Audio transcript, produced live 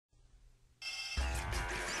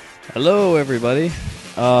Hello, everybody.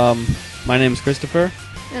 My name's Christopher.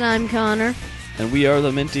 And I'm Connor. And we are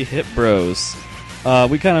the Minty Hip Bros.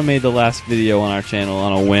 We kind of made the last video on our channel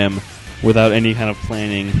on a whim, without any kind of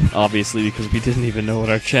planning, obviously, because we didn't even know what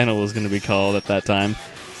our channel was going to be called at that time.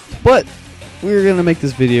 But we were going to make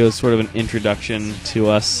this video as sort of an introduction to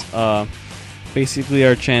us. Basically,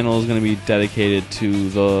 our channel is going to be dedicated to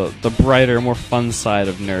the brighter, more fun side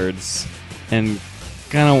of nerds, and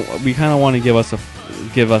we kind of want to give us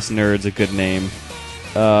nerds a good name.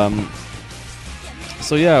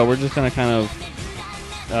 So yeah, we're just going to kind of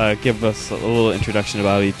give us a little introduction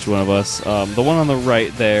about each one of us. The one on the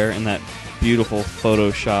right there in that beautiful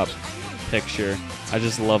Photoshop picture, I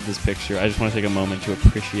just love this picture. I just want to take a moment to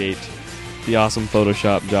appreciate the awesome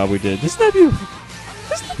Photoshop job we did. Isn't that beautiful?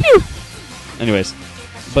 Isn't that beautiful? Anyways,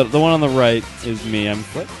 but the one on the right is me.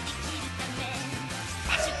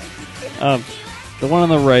 The one on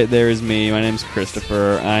the right there is me. My name's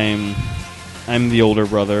Christopher. I'm the older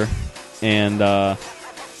brother, and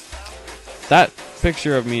that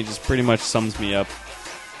picture of me just pretty much sums me up.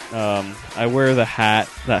 I wear that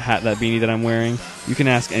beanie that I'm wearing. You can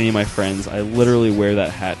ask any of my friends. I literally wear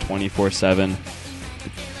that hat 24/7.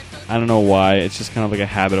 I don't know why. It's just kind of like a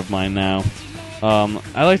habit of mine now.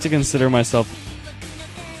 I like to consider myself...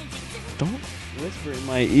 Don't whisper in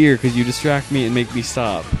my ear because you distract me and make me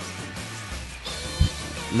stop.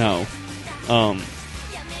 No.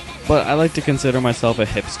 But I like to consider myself a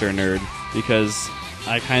hipster nerd because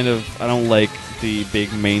I don't like the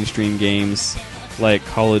big mainstream games like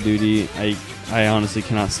Call of Duty. I honestly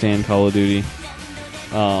cannot stand Call of Duty.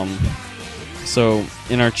 So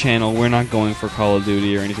in our channel, we're not going for Call of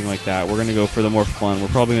Duty or anything like that. We're going to go for the more fun. We're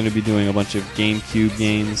probably going to be doing a bunch of GameCube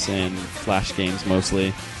games and Flash games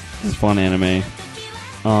mostly. It's fun anime.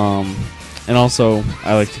 And also,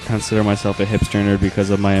 I like to consider myself a hipster nerd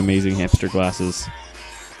because of my amazing hipster glasses.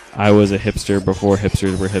 I was a hipster before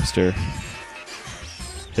hipsters were hipster.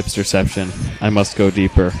 Hipsterception. I must go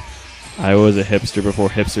deeper. I was a hipster before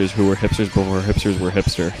hipsters who were hipsters before hipsters were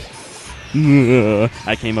hipster.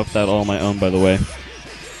 I came up with that all on my own, by the way.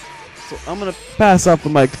 So I'm going to pass off the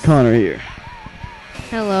mic to Connor here.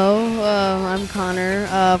 Hello, I'm Connor.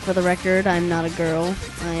 For the record, I'm not a girl.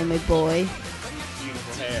 I am a boy.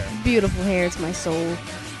 Beautiful hair. Beautiful hair, it's my soul.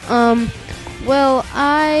 I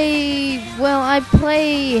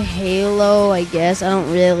play Halo, I guess. I don't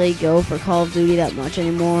really go for Call of Duty that much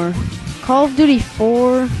anymore. Call of Duty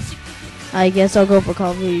 4... I guess I'll go for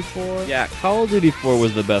Call of Duty 4. Yeah, Call of Duty 4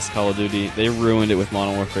 was the best Call of Duty. They ruined it with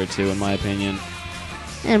Modern Warfare 2, in my opinion.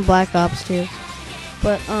 And Black Ops 2.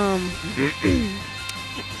 But,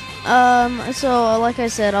 so, like I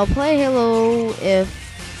said, I'll play Halo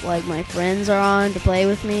if, like, my friends are on to play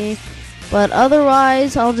with me. But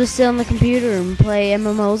otherwise, I'll just sit on the computer and play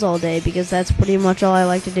MMOs all day, because that's pretty much all I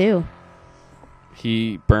like to do.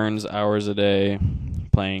 He burns hours a day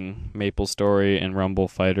playing MapleStory and Rumble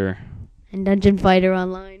Fighter. And Dungeon Fighter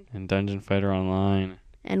Online. And Dungeon Fighter Online.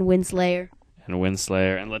 And Windslayer. And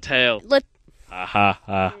Windslayer. And Latale. Ha ha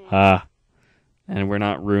ha ha. And we're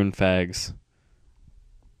not rune fags.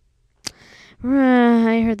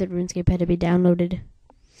 I heard that RuneScape had to be downloaded.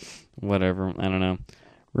 Whatever. I don't know.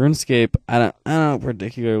 RuneScape, I don't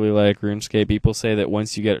particularly like RuneScape. People say that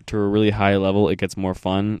once you get to a really high level, it gets more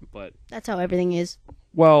fun, but... That's how everything is.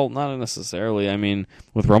 Well, not necessarily. I mean,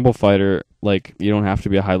 with Rumble Fighter, like, you don't have to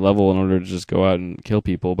be a high level in order to just go out and kill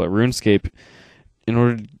people. But RuneScape, in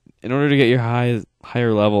order to get your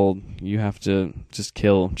higher level, you have to just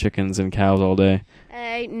kill chickens and cows all day.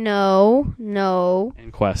 No.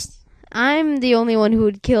 And quests. I'm the only one who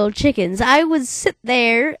would kill chickens. I would sit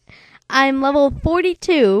there. I'm level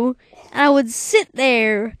 42, and I would sit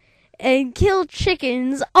there and kill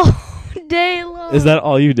chickens all day long. Is that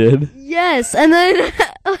all you did? Yes, and then,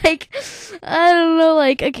 like, I don't know,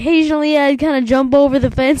 like, occasionally I'd kind of jump over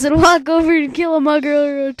the fence and walk over and kill a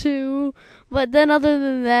mugger or two. But then other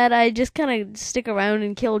than that, I just kind of stick around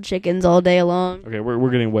and kill chickens all day long. Okay,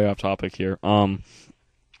 we're getting way off topic here.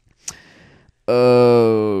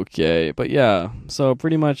 Okay, but yeah, so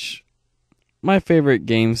pretty much my favorite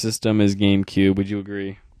game system is GameCube. Would you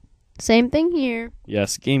agree? Same thing here.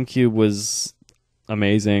 Yes, GameCube was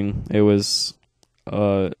amazing. It was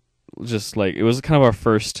just like, it was kind of our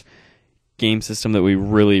first game system that we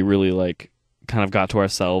really, really like kind of got to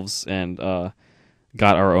ourselves and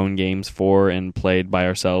got our own games for and played by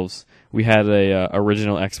ourselves. We had a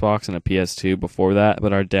original Xbox and a PS2 before that,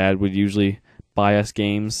 but our dad would usually buy us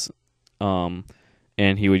games, and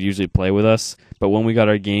he would usually play with us. But when we got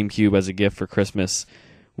our GameCube as a gift for Christmas,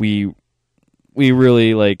 we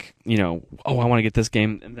really, like, you know, oh, I want to get this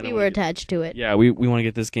game. And then we were attached to it. Yeah, we want to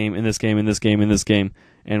get this game, and this game, and this game, and this game.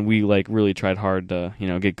 and we like really tried hard to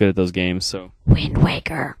get good at those games. So Wind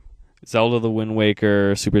Waker, Zelda: The Wind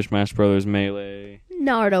Waker, Super Smash Bros. Melee,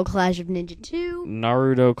 Naruto Clash of Ninja 2,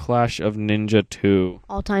 Naruto Clash of Ninja 2.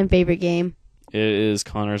 all-time favorite game. It is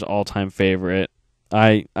Connor's all-time favorite.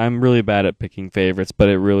 I'm really bad at picking favorites, but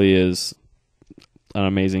it really is an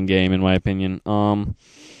amazing game in my opinion.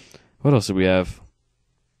 What else do we have?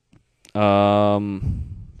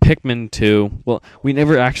 Pikmin 2. Well, we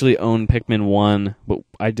never actually owned Pikmin 1, but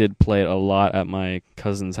I did play it a lot at my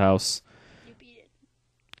cousin's house. You beat it.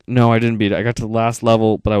 No, I didn't beat it. I got to the last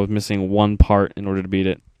level, but I was missing one part in order to beat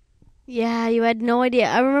it. Yeah, you had no idea.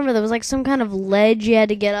 I remember there was like some kind of ledge you had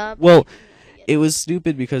to get up. Well, it was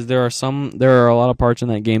stupid because there are a lot of parts in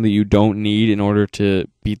that game that you don't need in order to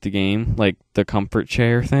beat the game, like the comfort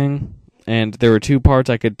chair thing. And there were two parts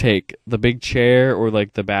I could take, the big chair or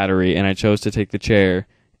like the battery, and I chose to take the chair.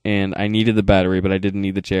 And I needed the battery, but I didn't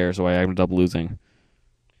need the chair, so I ended up losing.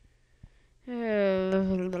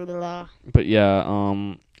 But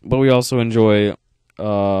yeah, but we also enjoy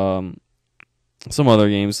some other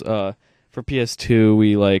games. For PS2,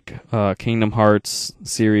 we like Kingdom Hearts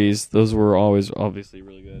series. Those were always obviously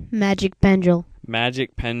really good. Magic Pendule.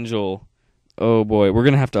 Magic Pendule. Oh boy, we're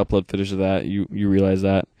gonna have to upload footage of that. You realize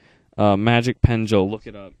that? Magic Pendule. Look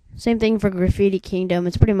it up. Same thing for Graffiti Kingdom.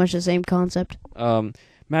 It's pretty much the same concept.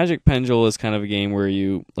 Magic Pendule is kind of a game where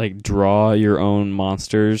you like draw your own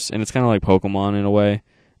monsters, and it's kind of like Pokemon in a way.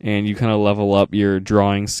 And you kind of level up your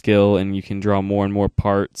drawing skill, and you can draw more and more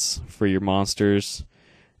parts for your monsters.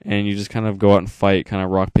 And you just kind of go out and fight, kind of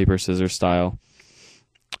rock, paper, scissors style.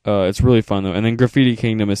 It's really fun, though. And then Graffiti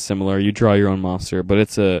Kingdom is similar. You draw your own monster, but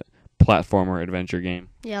it's a platformer adventure game.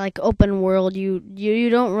 Yeah, like open world. You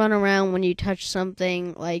don't run around when you touch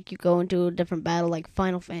something. Like you go into a different battle, like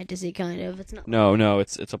Final Fantasy kind of. It's not. No,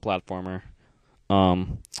 it's a platformer.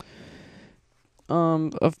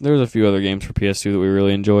 There's a few other games for PS2 that we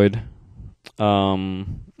really enjoyed.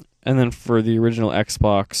 And then for the original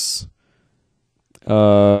Xbox,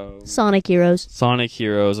 Sonic Heroes. Sonic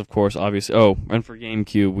Heroes, of course, obviously. Oh, and for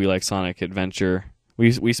GameCube, we like Sonic Adventure.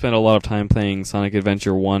 We spent a lot of time playing Sonic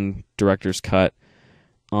Adventure 1 Director's Cut.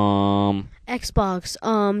 Xbox,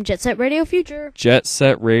 Jet Set Radio Future. Jet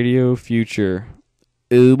Set Radio Future.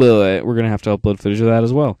 Oh boy, we're gonna have to upload footage of that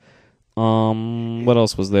as well. What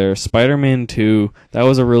else was there? Spider-Man 2. That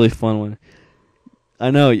was a really fun one. I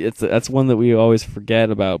know that's one that we always forget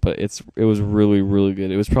about, but it was really, really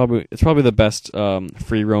good. It's probably the best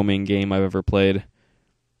free roaming game I've ever played.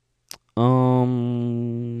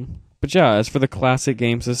 But yeah, as for the classic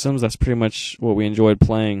game systems, that's pretty much what we enjoyed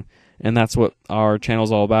playing, and that's what our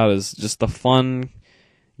channel's all about, is just the fun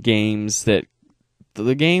games the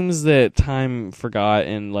games that time forgot,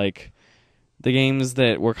 and like the games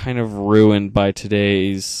that were kind of ruined by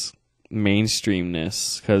today's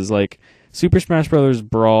mainstreamness. Because like Super Smash Bros.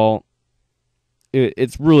 Brawl,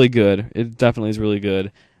 it's really good. It definitely is really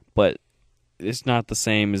good, but it's not the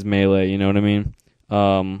same as Melee. You know what I mean?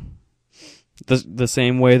 The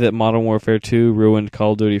same way that Modern Warfare 2 ruined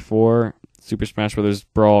Call of Duty 4, Super Smash Bros.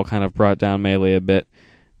 Brawl kind of brought down Melee a bit.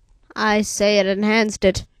 I say it enhanced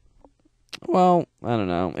it. Well, I don't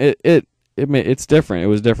know. It's different. It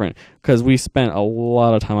was different because we spent a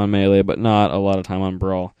lot of time on Melee, but not a lot of time on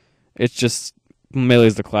Brawl. It's just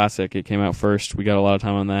Melee's the classic. It came out first. We got a lot of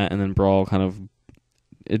time on that, and then Brawl kind of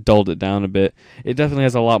it dulled it down a bit. It definitely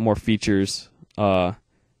has a lot more features. As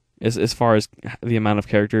far as the amount of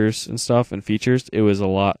characters and stuff and features, it was a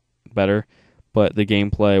lot better, but the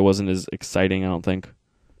gameplay wasn't as exciting, I don't think.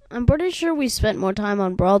 I'm pretty sure we spent more time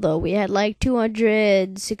on Brawl, though. We had like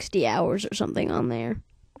 260 hours or something on there.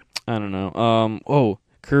 I don't know.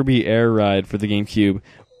 Kirby Air Ride for the GameCube.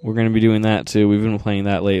 We're going to be doing that, too. We've been playing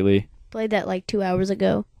that lately. Played that like 2 hours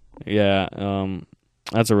ago. Yeah,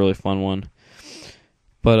 that's a really fun one.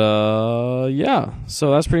 But, yeah.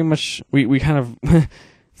 So that's pretty much... We kind of...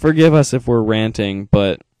 Forgive us if we're ranting,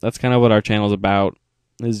 but that's kind of what our channel's about,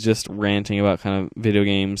 is just ranting about kind of video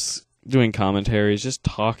games, doing commentaries, just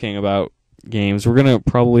talking about games. We're going to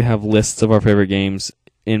probably have lists of our favorite games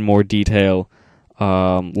in more detail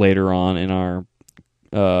later on in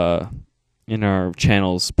our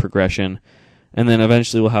channel's progression. And then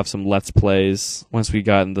eventually we'll have some Let's Plays once we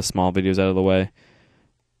gotten the small videos out of the way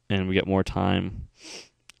and we get more time.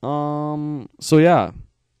 So yeah.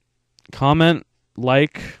 Comment,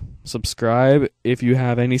 like, subscribe if you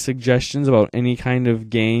have any suggestions about any kind of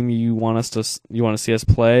game you want to see us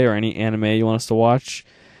play, or any anime you want us to watch.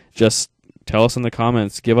 Just tell us in the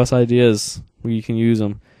comments. Give us ideas. We can use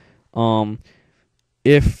them.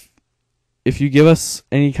 If you give us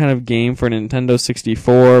any kind of game for Nintendo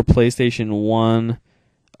 64, PlayStation 1,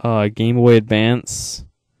 Game Boy Advance,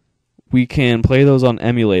 we can play those on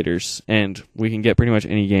emulators, and we can get pretty much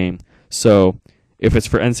any game. So if it's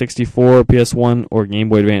for N64, PS1, or Game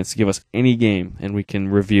Boy Advance, give us any game, and we can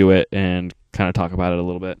review it and kind of talk about it a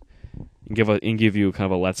little bit, and give you kind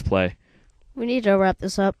of a let's play. We need to wrap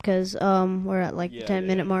this up because we're at like the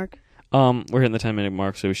 10-minute mark. We're hitting the 10-minute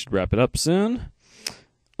mark, so we should wrap it up soon.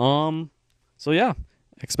 So yeah,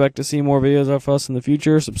 expect to see more videos of us in the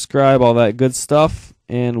future. Subscribe, all that good stuff,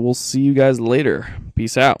 and we'll see you guys later.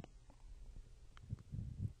 Peace out.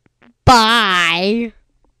 Bye.